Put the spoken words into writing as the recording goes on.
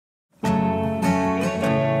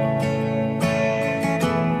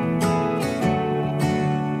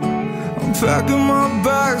Packing my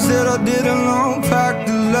bags that I didn't unpack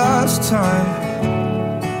the last time.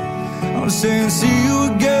 I'm saying see you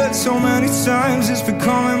again so many times, it's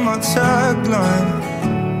becoming my tagline.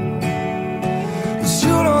 'Cause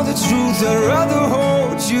you know the truth, I'd rather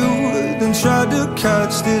hold you than try to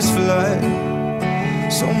catch this flight.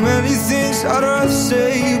 So many things I'd rather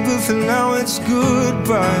say, but for now it's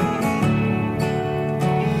goodbye.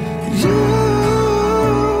 You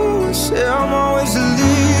say I'm always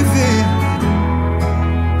leaving.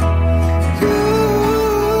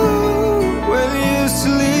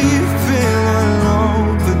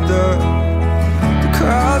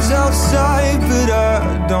 Outside, but I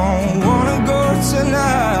don't wanna go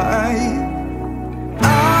tonight.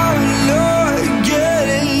 I'm not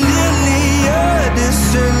getting near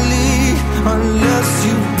distantly unless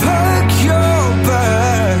you pack your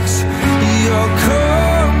bags. You're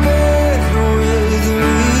coming with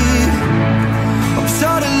me. I'm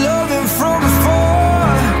tired of loving from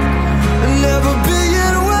before and never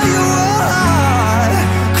being where you are.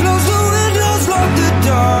 Close the windows, lock the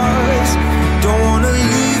doors. Don't wanna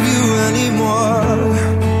leave you anymore.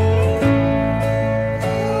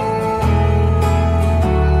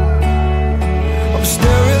 I'm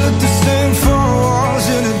staring at the same four walls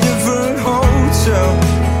in a different hotel.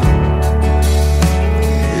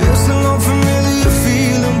 It's an unfamiliar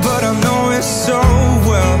feeling, but I know it so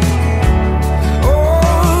well.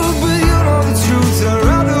 Oh, but you know the truth, I'd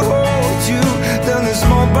rather hold you than this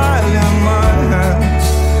mobile in my hands.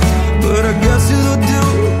 But I guess it'll do,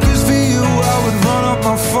 'cause for you I would run up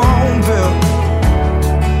my phone bill.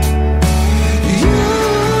 You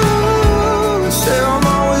say I'm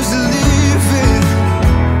always leaving.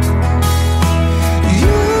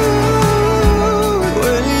 You,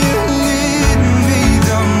 when you need me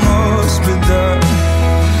the most, but the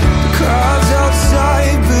crowd's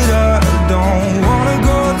outside, but I don't wanna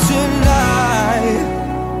go tonight.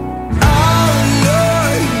 I'm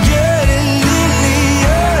not getting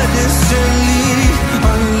near distantly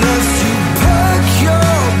unless you pack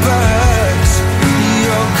your bags.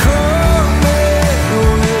 You're coming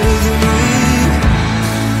with me.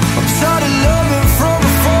 I'm tired of loving from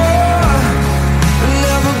before and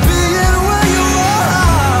never being where you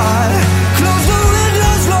are. Close the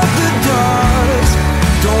windows, lock the doors.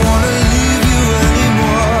 Don't wanna leave you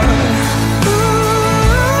anymore.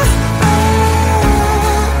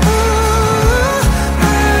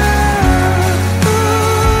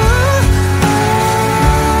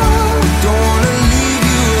 Don't wanna leave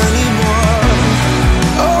you anymore.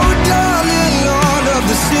 Oh darling, Lord of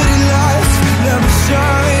the city lights never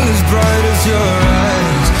shine as bright as your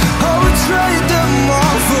eyes. I would trade them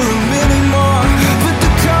all for a minute more, but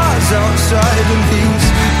the car's outside and he's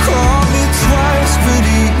called me twice, but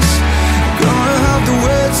he's gonna have to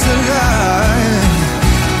wait tonight.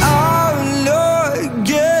 I'm not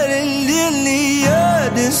getting near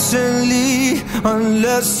distantly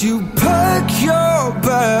unless you pack your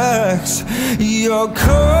bags. You're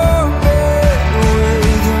coming